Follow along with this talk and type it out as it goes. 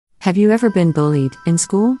Have you ever been bullied in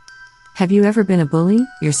school? Have you ever been a bully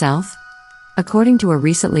yourself? According to a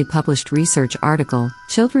recently published research article,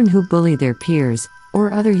 children who bully their peers,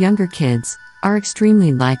 or other younger kids, are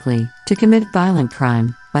extremely likely to commit violent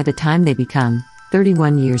crime by the time they become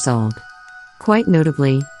 31 years old. Quite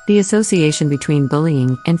notably, the association between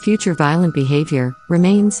bullying and future violent behavior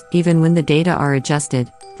remains even when the data are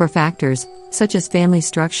adjusted for factors such as family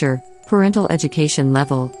structure, parental education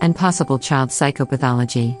level, and possible child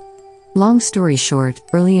psychopathology. Long story short,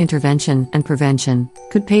 early intervention and prevention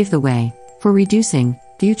could pave the way for reducing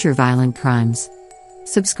future violent crimes.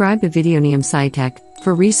 Subscribe to Videonium Sci-Tech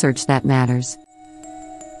for research that matters.